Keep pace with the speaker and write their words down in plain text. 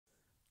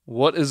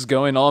What is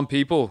going on,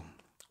 people?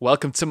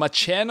 Welcome to my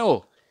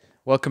channel.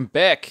 Welcome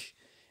back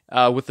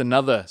with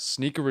another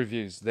sneaker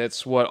reviews.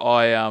 That's what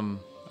I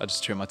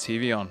just turned my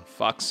TV on.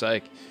 Fuck's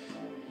sake.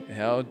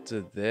 How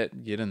did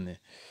that get in there?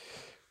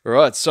 All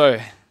right, so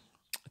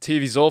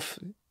TV's off.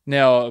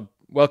 Now,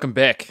 welcome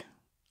back.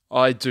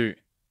 I do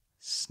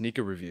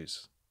sneaker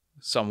reviews,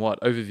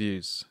 somewhat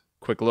overviews,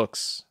 quick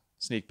looks,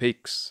 sneak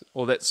peeks,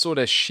 all that sort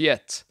of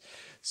shit.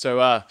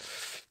 So,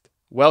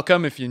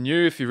 welcome if you're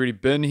new, if you've already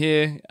been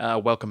here,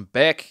 welcome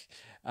back.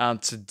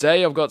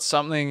 Today I've got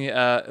something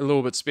a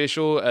little bit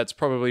special. It's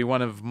probably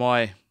one of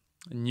my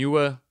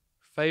newer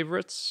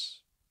favorites.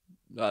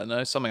 I don't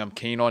know, something I'm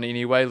keen on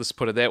anyway. Let's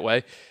put it that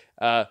way.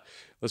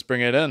 Let's bring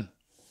it in.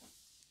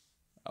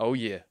 Oh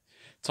yeah.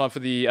 Time for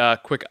the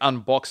quick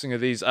unboxing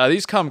of these.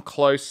 These come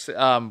close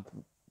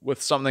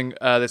with something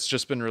that's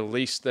just been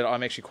released that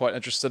I'm actually quite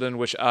interested in,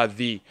 which are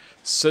the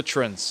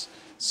Citrons.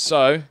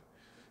 So,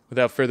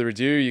 without further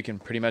ado, you can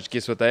pretty much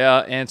guess what they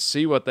are and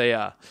see what they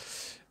are.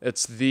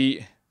 It's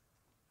the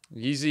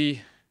Yeezy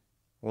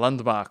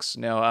Lundmarks.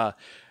 Now,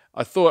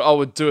 I thought I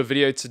would do a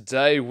video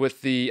today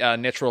with the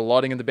natural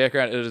lighting in the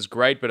background. It is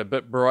great, but a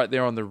bit bright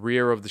there on the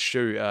rear of the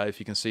shoe, if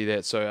you can see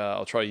that. So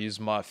I'll try to use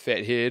my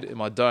fat head in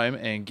my dome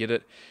and get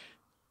it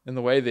in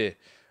the way there.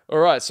 All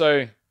right,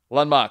 so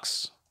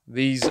Lundmarks.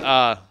 These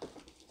are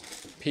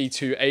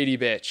P280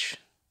 batch.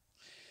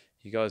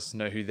 You guys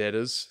know who that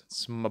is.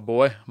 It's my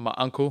boy, my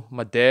uncle,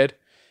 my dad,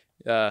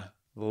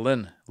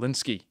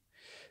 Linsky.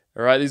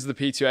 All right, these are the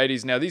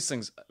P280s. Now, these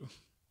things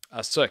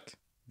are sick.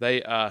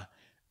 They are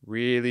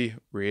really,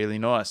 really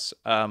nice.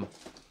 The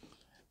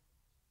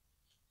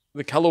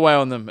colorway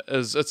on them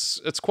is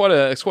it's quite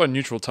a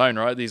neutral tone,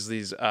 right?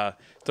 These don't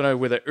know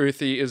whether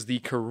earthy is the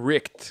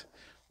correct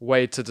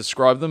way to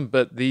describe them,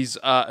 but these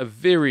are a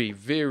very,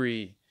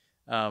 very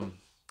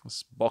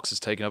this box is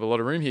taking up a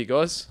lot of room here,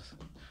 guys.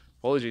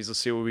 Apologies, let's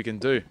see what we can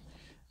do.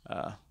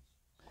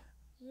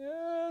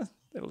 Yeah,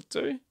 that'll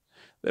do.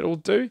 That'll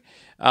do.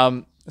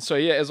 So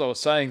yeah, as I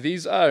was saying,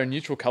 these are a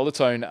neutral color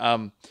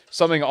tone.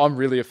 Something I'm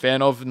really a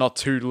fan of. Not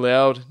too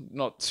loud,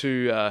 not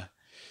too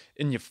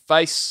in your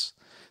face.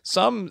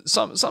 Some of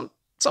the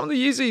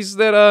Yeezys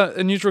that are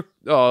a neutral,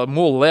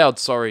 more loud.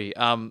 Sorry.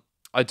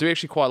 I do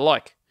actually quite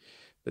like,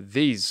 but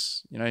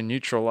these,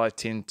 neutral, I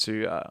tend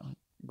to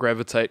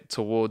gravitate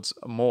towards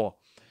more.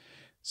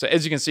 So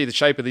as you can see, the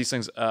shape of these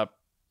things are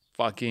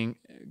fucking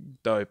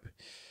dope.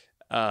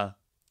 A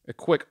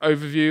quick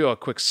overview or a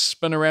quick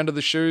spin around of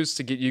the shoes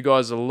to get you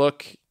guys a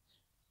look.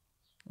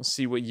 Let's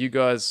see what you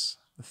guys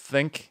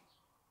think,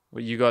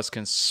 what you guys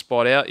can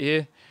spot out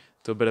here.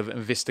 Do a bit of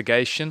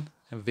investigation.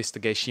 Have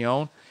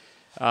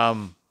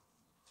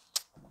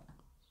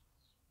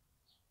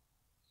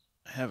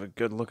a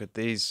good look at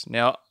these.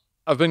 Now,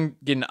 I've been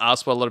getting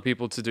asked by a lot of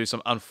people to do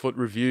some on-foot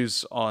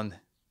reviews on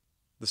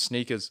the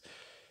sneakers.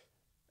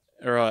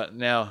 All right,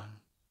 now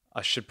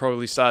I should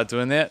probably start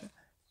doing that,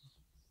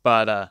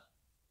 but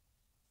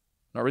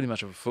not really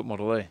much of a foot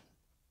model, eh?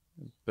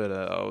 But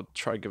I'll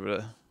try to give it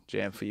a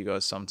jam for you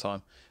guys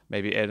sometime.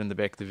 Maybe add in the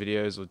back of the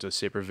videos or do a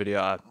separate video.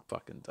 I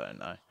fucking don't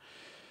know.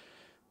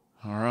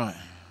 All right,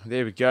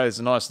 there we go. There's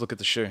a nice look at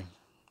the shoe.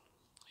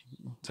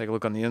 Take a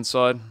look on the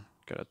inside.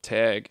 Got a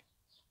tag.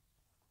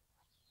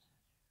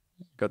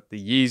 Got the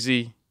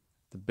Yeezy,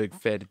 the big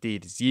fat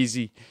Adidas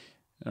Yeezy.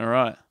 All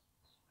right.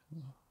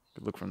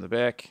 Good look from the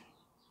back.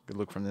 Good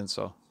look from the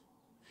inside.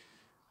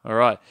 All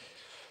right.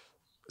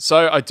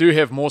 So I do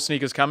have more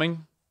sneakers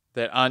coming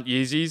that aren't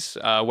Yeezys,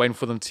 waiting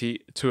for them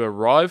to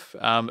arrive.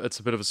 It's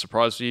a bit of a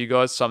surprise for you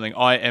guys, something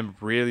I am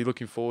really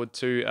looking forward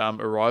to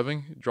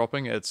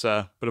dropping. It's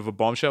a bit of a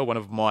bombshell,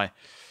 the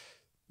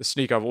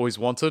sneaker I've always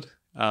wanted,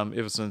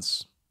 ever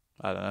since,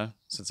 I don't know,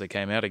 since they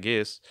came out, I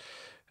guess.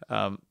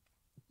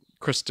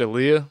 Chris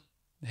D'Elia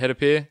had a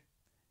pair,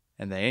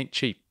 and they ain't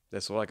cheap.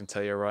 That's all I can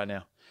tell you right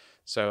now.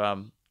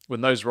 So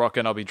when those rock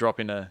in, I'll be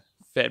dropping a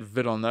fat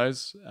vid on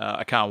those.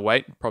 I can't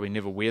wait. Probably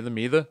never wear them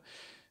either.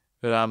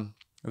 But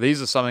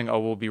these are something I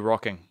will be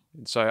rocking.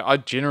 So I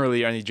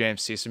generally only jam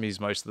Sesames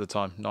most of the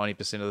time,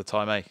 90% of the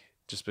time,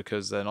 just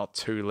because they're not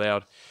too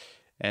loud.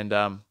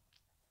 And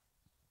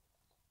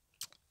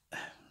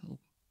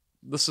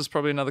this is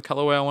probably another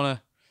colorway I want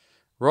to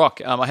rock.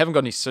 I haven't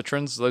got any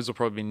Citrons. Those will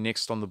probably be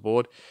next on the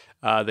board.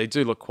 They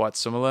do look quite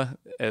similar,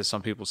 as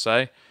some people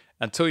say.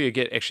 Until you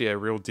get actually a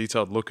real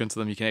detailed look into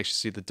them, you can actually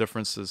see the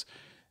differences.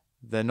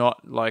 They're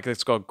not like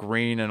it's got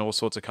green and all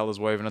sorts of colors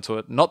woven into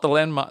it. Not the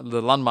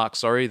Lundmark,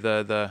 sorry.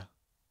 The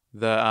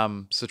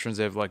Citrons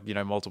have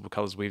multiple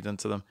colors weaved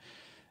into them.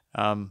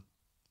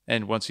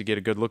 And once you get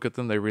a good look at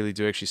them, they really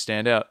do actually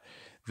stand out.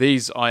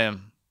 These I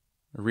am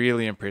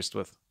really impressed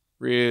with.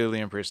 Really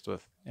impressed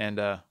with. And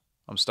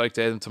I'm stoked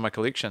to add them to my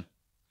collection.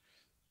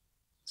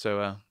 So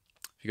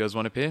if you guys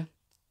want a pair,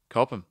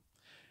 cop them.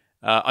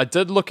 I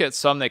did look at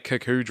some that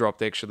Kiku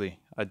dropped, actually.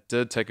 I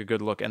did take a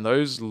good look, and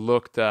those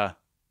looked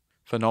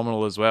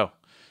phenomenal as well.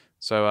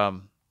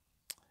 So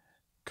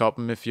cop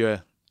them if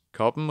you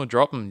cop them or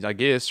drop them, I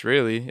guess,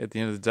 really. At the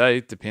end of the day,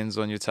 it depends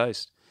on your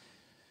taste.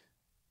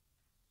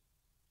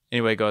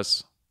 Anyway,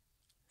 guys,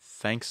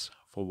 thanks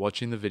for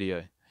watching the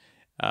video.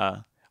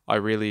 I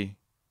really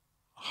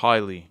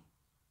highly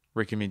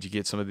recommend you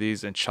get some of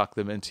these and chuck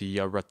them into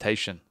your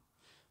rotation.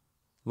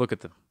 Look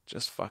at them.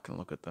 Just fucking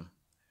look at them.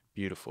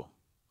 Beautiful.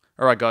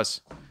 All right,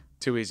 guys.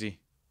 Too easy.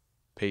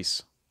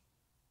 Peace.